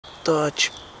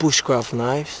Dutch Bushcraft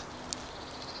knives.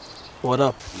 What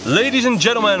up? Ladies and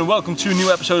gentlemen, welcome to a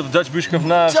new episode of Dutch Bushcraft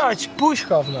Knives. Dutch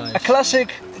Bushcraft knives. A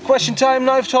classic question time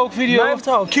knife talk video. Knife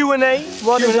talk, Q&A,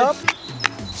 what is up?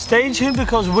 Stay tuned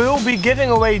because we'll be giving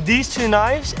away these two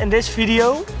knives in this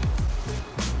video.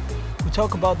 We'll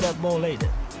talk about that more later.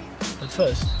 But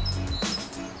first,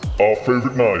 our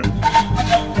favorite knife.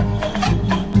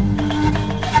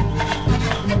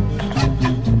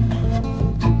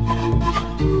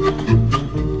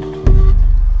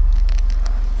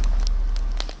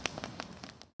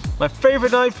 My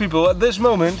favorite knife, people, at this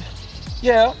moment,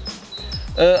 yeah.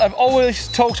 I've always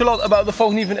talked a lot about the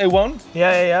Wanger A1.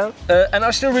 Yeah. And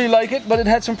I still really like it, but it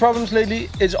had some problems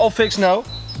lately. It's all fixed now.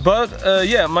 But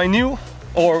yeah, my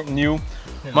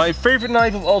my favorite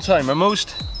knife of all time, my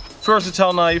most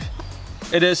versatile knife,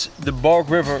 it is the Bark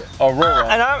River Aurora.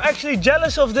 And I'm actually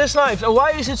jealous of this knife. And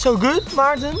why is it so good,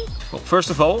 Martin? Well,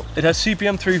 first of all, it has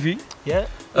CPM 3V. Yeah. Is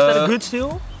that a good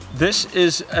steel? This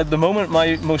is at the moment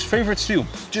my most favorite steel.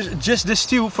 Just this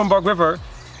steel from Bark River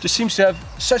just seems to have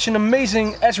such an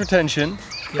amazing edge retention.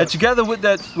 And together with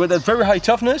that very high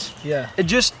toughness, it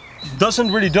just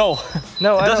doesn't really dull.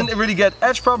 No, it doesn't really get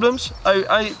edge problems.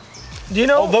 Do you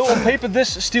know? Although on paper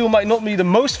this steel might not be the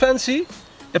most fancy,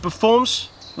 it performs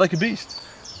like a beast.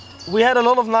 We had a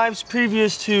lot of knives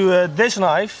previous to this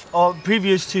knife, or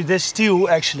previous to this steel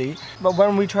actually. But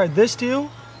when we tried this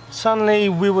steel, suddenly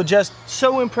we were just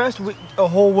so impressed with a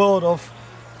whole world of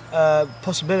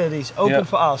possibilities open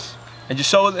for us. And you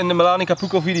saw it in the Melanie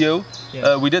Capuco video.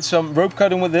 We did some rope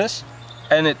cutting with this,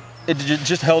 and it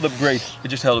just held up great. It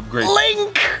just held up great.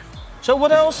 Link! So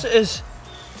what else is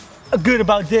good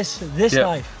about this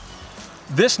knife?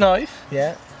 This knife?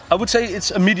 Yeah. I would say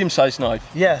it's a medium-sized knife.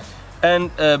 Yeah. And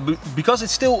because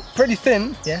it's still pretty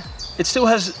thin, it still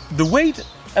has the weight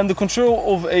and the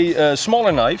control of a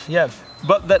smaller knife. Yeah.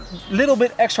 But that little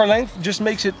bit extra length just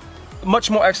makes it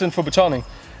much more excellent for batoning.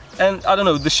 And I don't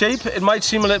know, the shape, it might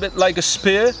seem a little bit like a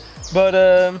spear, but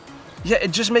yeah,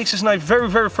 it just makes this knife very,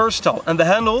 very versatile. And the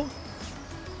handle,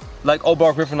 like all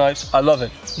Bark River knives, I love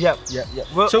it. Yeah.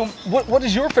 Well, so what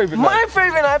is your favorite knife? My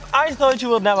favorite knife, I thought you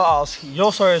would never ask.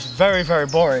 Your story is very, very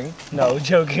boring. No,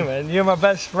 joking, man. You're my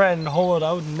best friend in the whole world.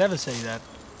 I would never say that.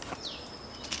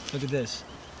 Look at this.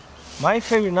 My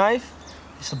favorite knife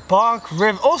is the Bark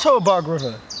River, also a Bark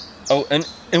River. Oh, and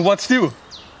in what steel?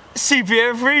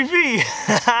 CPM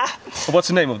 3V. What's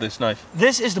the name of this knife?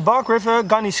 This is the Bark River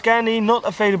Gunny Scandy, not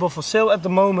available for sale at the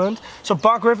moment. So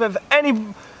Bark River, if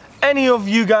any of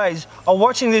you guys are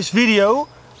watching this video,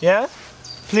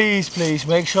 please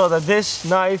make sure that this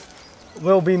knife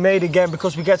will be made again,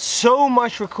 because we get so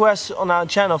much requests on our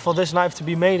channel for this knife to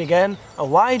be made again. And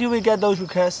why do we get those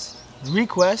requests?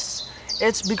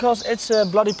 It's because it's a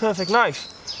bloody perfect knife.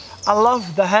 I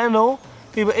love the handle.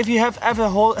 People, if you have ever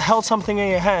held something in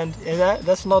your hand,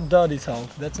 that's not dirty talk.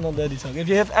 That's not dirty talk. If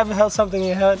you have ever held something in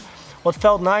your hand, what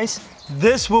felt nice,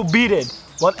 this will beat it,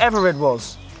 whatever it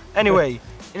was. Anyway,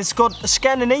 it's got a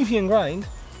Scandinavian grind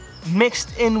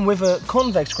mixed in with a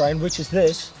convex grind, which is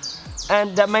this,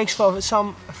 and that makes for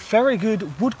some very good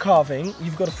wood carving.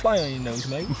 You've got a fly on your nose,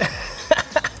 mate.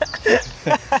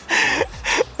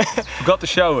 Got the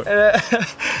shower.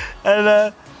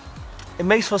 It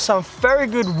makes for some very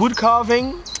good wood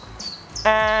carving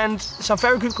and some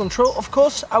very good control. Of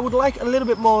course, I would like a little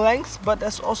bit more length, but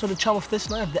that's also the charm of this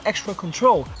knife, the extra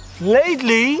control.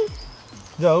 Lately,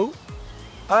 though,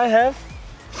 I have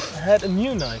had a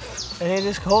new knife, and it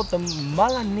is called the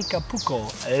Melanie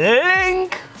Capuco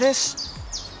Link. This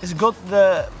has got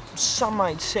some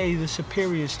might say the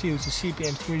superior steel to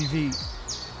CPM 3V,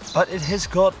 but it has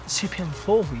got CPM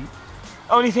 4V.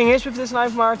 Only thing is with this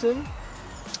knife, Martin,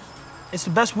 it's the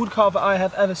best wood carver I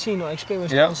have ever seen or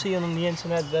experienced. You can see it on the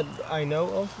internet that I know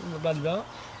of, blah blah blah.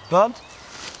 But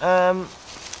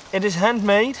it is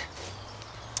handmade.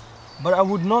 But I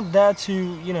would not dare to,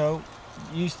 you know,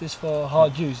 use this for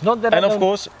hard use. Not that. And of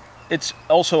course, it's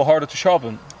also harder to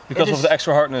sharpen because of the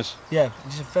extra hardness. Yeah,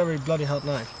 it's a very bloody hard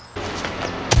knife.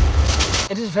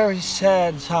 It is a very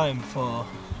sad time for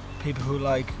people who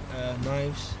like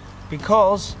knives,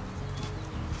 because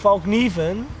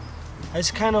Wanger has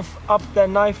kind of upped their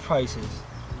knife prices,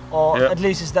 or at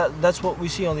least that's what we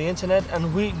see on the internet,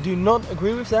 and we do not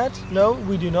agree with that. No,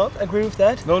 we do not agree with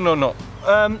that. No.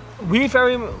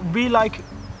 We like,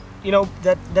 you know,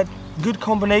 that good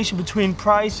combination between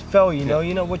price value.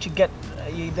 You know what you get.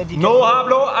 No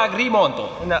hablo agreemento.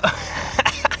 No.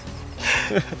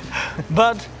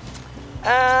 But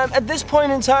at this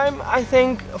point in time, I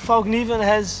think Wanger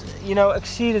has, you know,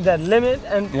 exceeded that limit,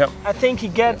 and I think you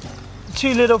get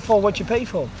too little for what you pay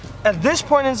for. At this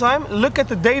point in time, look at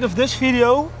the date of this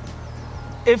video,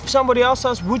 if somebody else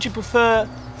asks, would you prefer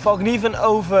Valkeniven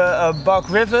over Bug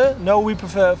River? No, we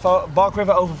prefer Bug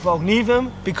River over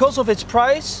Valkeniven because of its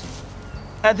price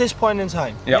at this point in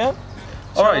time. Yeah.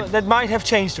 So alright. That might have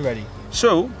changed already.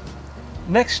 So,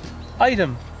 next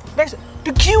item. Next,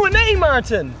 the Q&A,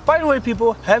 Martin. By the way,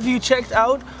 people, have you checked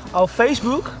out our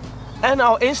Facebook and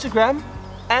our Instagram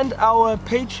and our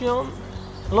Patreon?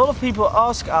 A lot of people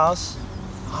ask us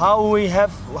how we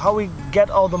get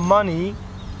all the money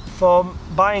for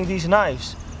buying these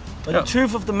knives. But the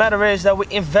truth of the matter is that we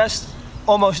invest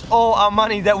almost all our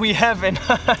money that we have in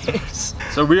knives.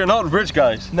 So we are not rich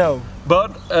guys. No.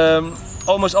 But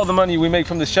almost all the money we make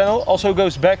from this channel also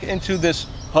goes back into this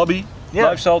hobby,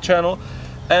 lifestyle channel.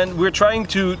 And we're trying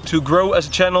to grow as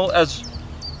a channel, as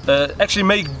actually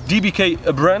make DBK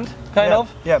a brand, kind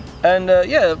of. Yeah. And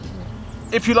yeah,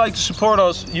 if you like to support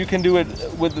us, you can do it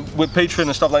with Patreon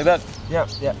and stuff like that. Yeah.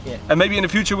 And maybe in the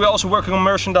future we're also working on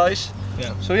merchandise.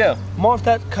 Yeah. So yeah. More of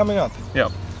that coming up. Yeah.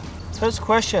 First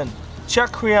question,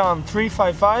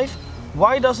 Chakrian355.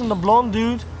 Why doesn't the blonde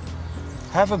dude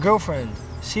have a girlfriend?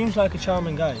 Seems like a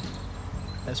charming guy.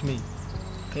 That's me.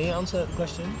 Can you answer the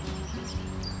question?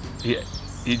 Yeah.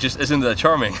 He just isn't that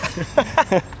charming.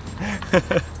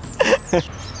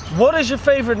 What is your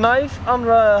favorite knife under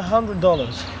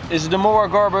 $100? Is it the Moa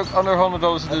Garbuck under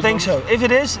 $100? I think so. If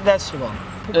it is, that's the one.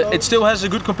 It still has a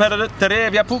good competitor,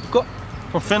 Terevia Pukko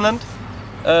from Finland.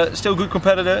 Still good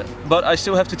competitor, but I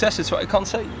still have to test it, so I can't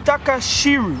say.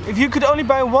 Takashiru. If you could only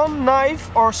buy one knife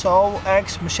or saw,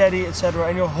 axe, machete, etc.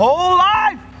 in your whole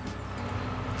life,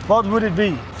 what would it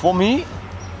be? For me,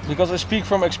 because I speak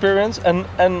from experience and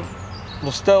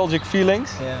nostalgic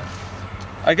feelings,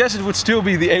 I guess it would still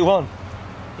be the A1.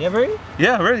 Yeah, really?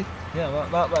 Yeah, really. Yeah,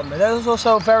 but that is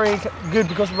also very good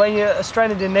because when you're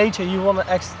stranded in nature, you want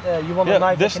a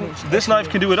knife. This knife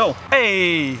can do it all.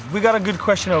 Hey, we got a good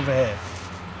question over here.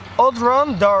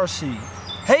 Odron Darcy.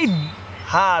 Hey,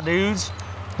 dudes,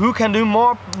 who can do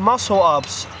more muscle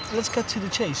ups? Let's get to the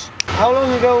chase. How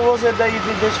long ago was it that you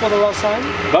did this for the last time?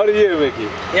 About a year, Mickey.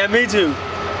 Yeah, me too.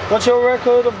 What's your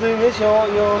record of doing this?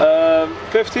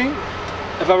 15,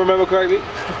 if I remember correctly.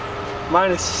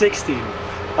 Mine is 16.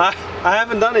 I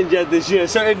haven't done it yet this year,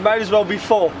 so it might as well be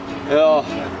 4. Yeah.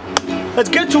 Let's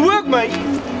get to work, mate!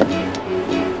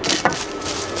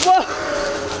 Whoa.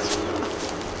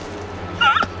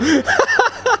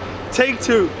 Take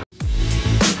 2.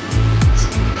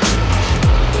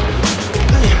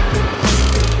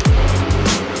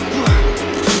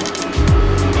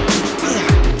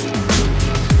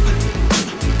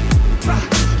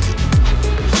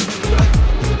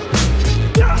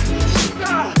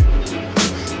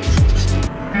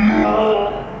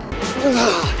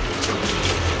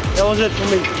 That was it for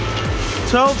me.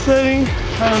 12:30,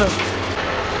 I don't know.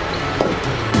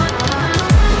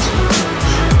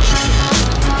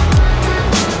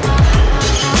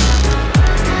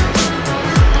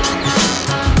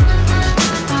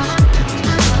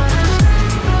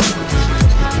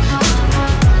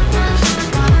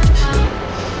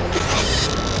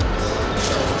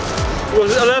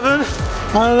 Was it 11?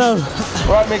 I don't know.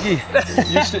 Alright, Mickey,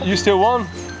 you still won.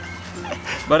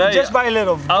 But hey, just by a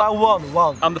little, by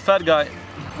one. I'm the fat guy.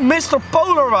 Mr.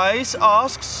 Polarize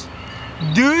asks,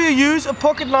 do you use a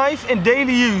pocket knife in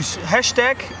daily use?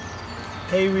 Hashtag,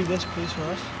 can you read this please for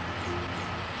us?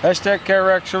 Hashtag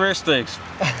characteristics.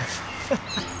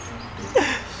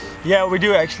 Yeah, we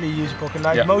do actually use a pocket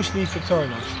knife, mostly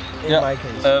Victorinox in my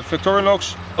case.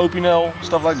 Victorinox, Opinel,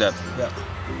 stuff like that. Yeah.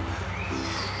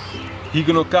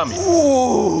 Higonokami.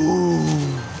 Ooh.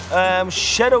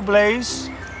 Shadow Blaze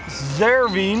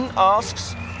Zervin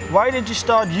asks, why did you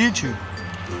start YouTube?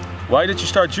 Why did you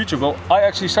start YouTube? Well, I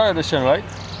actually started this channel, right?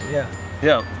 Yeah.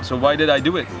 Yeah, so why did I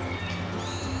do it?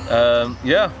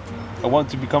 Yeah, I want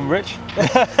to become rich.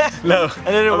 No.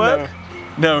 And did it work?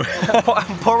 No.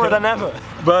 I'm poorer than ever.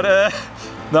 But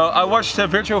no, I watched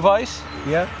Virtual Vice.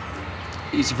 Yeah.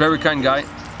 He's a very kind guy.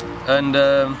 And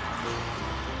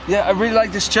yeah, I really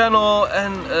like this channel,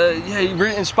 and yeah, he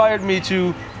really inspired me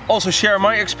to also share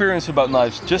my experience about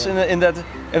knives, just in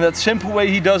that simple way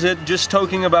he does it, just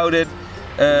talking about it,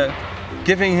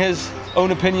 giving his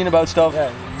own opinion about stuff.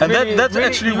 Yeah. And really, that's really,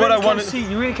 actually what I wanted.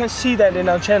 You really can see that in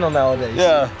our channel nowadays.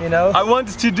 Yeah. You know. I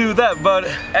wanted to do that, but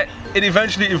it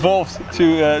eventually evolved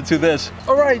to this.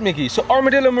 All right, Mickey. So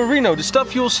Armadillo Merino, the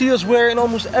stuff you'll see us wear in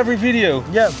almost every video.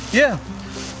 Yeah. Yeah.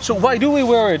 So why do we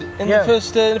wear it in the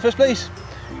first place?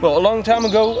 Well, a long time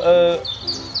ago,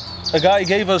 a guy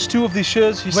gave us 2 of these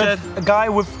shirts. He said, a guy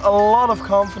with a lot of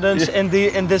confidence in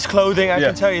this clothing. I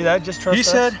can tell you that. Just trust us. He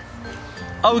said,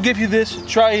 "I will give you this.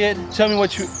 Try it. Tell me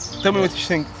what you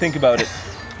think about it."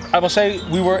 I will say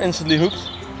we were instantly hooked.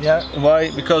 Yeah.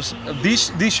 Why? Because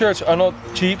these shirts are not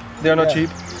cheap. They are not cheap,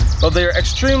 but they are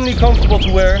extremely comfortable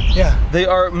to wear. Yeah. They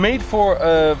are made for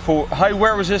high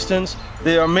wear resistance.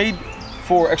 They are made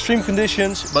for extreme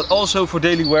conditions, but also for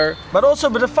daily wear. But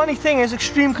the funny thing is,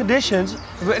 extreme conditions.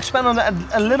 We'll expand on that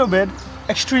a little bit.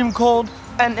 Extreme cold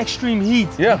and extreme heat.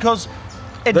 Yeah. Because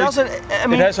it doesn't. I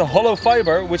mean, it has a hollow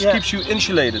fiber which keeps you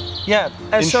insulated. Yeah.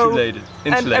 And insulated.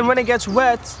 And when it gets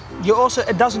wet,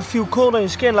 it doesn't feel cold on your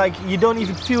skin. Like you don't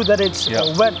even feel that it's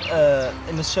wet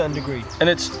in a certain degree. And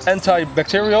it's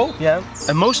antibacterial. Yeah.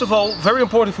 And most of all, very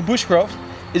important for bushcraft,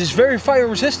 it is very fire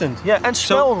resistant. Yeah, and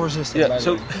smell resistant. Yeah.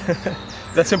 So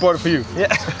that's important for you.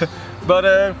 Yeah.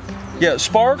 But yeah,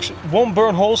 sparks won't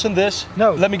burn holes in this.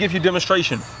 No. Let me give you a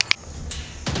demonstration.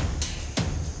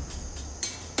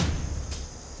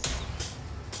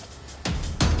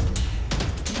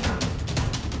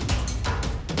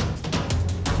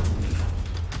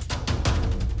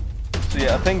 So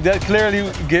yeah, I think that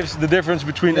clearly gives the difference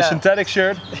between a synthetic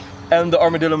shirt and the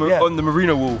Armadillo on the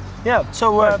Merino wool. Yeah,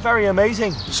 so very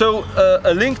amazing. So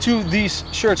a link to these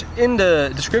shirts in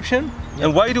the description.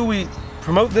 And why do we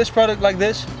promote this product like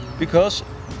this? Because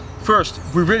first,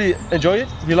 we really enjoy it,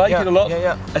 we like it a lot.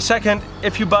 And second,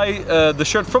 if you buy the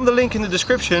shirt from the link in the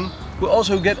description, we'll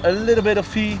also get a little bit of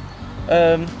fee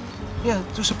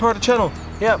to support the channel.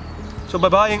 Yeah. So by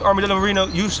buying Armadillo Merino,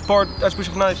 you support Dutch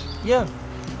Bushcraft knives. Yeah.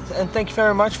 And thank you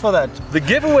very much for that. The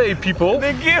giveaway, people.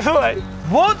 The giveaway.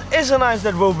 What is a knife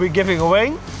that we'll be giving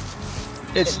away?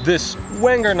 It's this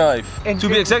Wanger knife. To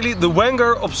be exactly, the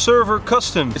Wanger Observer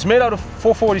Custom. It's made out of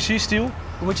 440C steel.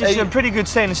 Which is a pretty good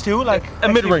stainless steel, like a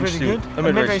mid-range steel. A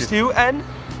mid-range steel, and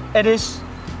it is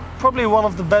probably one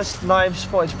of the best knives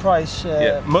for its price.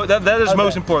 That is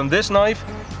most important. This knife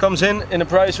comes in a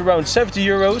price around 70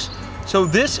 euros. So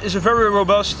this is a very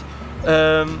robust,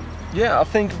 I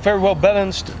think very well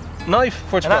balanced knife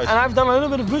for its price. And I've done a little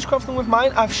bit of bushcrafting with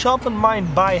mine. I've sharpened mine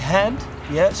by hand.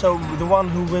 Yeah, so the one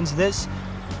who wins this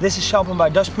is sharpened by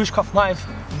Dutch Bushcraft Knife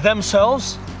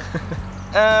themselves.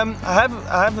 I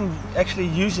haven't actually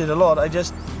used it a lot. I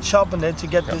just sharpened it to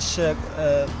get this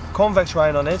convex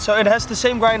grind on it. So it has the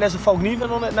same grind as a Wanger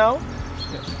on it now.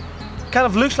 Yeah. Kind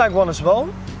of looks like one as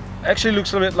well. Actually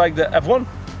looks a bit like the F1.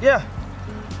 Yeah.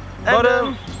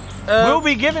 And we'll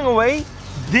be giving away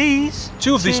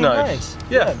two of these knives.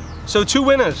 Yeah. So 2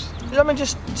 winners. Let me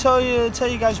just tell you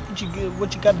guys what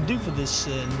you got to do for this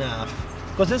knife,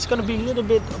 because it's going to be a little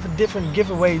bit of a different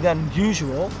giveaway than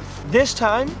usual. This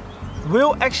time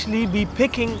we'll actually be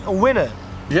picking a winner.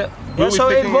 Yeah. We'll be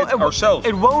picking it ourselves.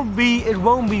 It won't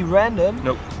be random.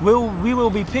 Nope. We will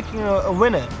be picking a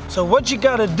winner. So what you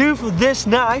got to do for this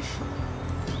knife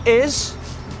is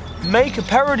make a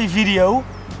parody video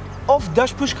of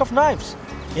Dutch Bushcraft knives.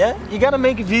 Yeah, you gotta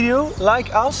make a video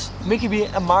like us, Mickey B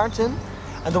and Martin,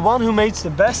 and the one who makes the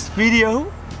best video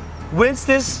wins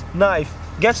this knife.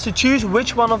 Gets to choose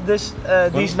which one of these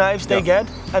knives they get,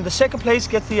 and the second place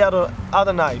gets the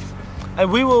other knife. And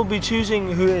we will be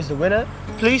choosing who is the winner.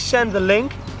 Please send the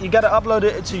link. You gotta upload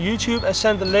it to YouTube and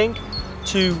send the link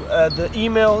to the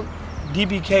email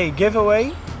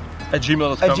DBKgiveaway at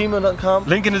gmail.com.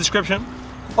 Link in the description.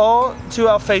 Or to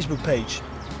our Facebook page.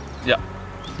 Yeah.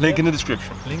 Link in the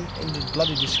description. Link in the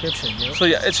bloody description. Yeah. So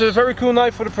yeah, it's a very cool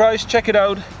knife for the price. Check it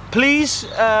out. Please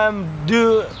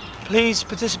please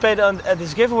participate at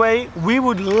this giveaway. We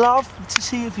would love to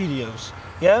see your videos.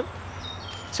 Yeah.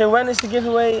 So when is the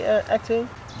giveaway active?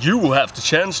 You will have the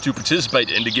chance to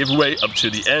participate in the giveaway up to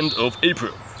the end of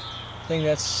April. I think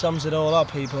that sums it all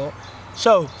up, people.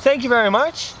 So thank you very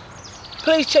much.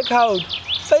 Please check out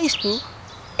Facebook,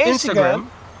 Instagram,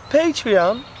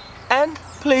 Patreon, and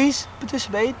please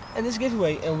participate in this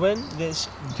giveaway and win this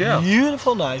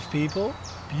beautiful knife, people.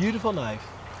 Beautiful knife.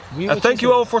 And thank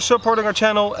you all for supporting our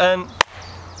channel, and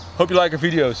hope you like our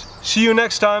videos. See you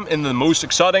next time in the most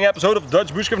exciting episode of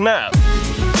Dutch Bushcraft Knives.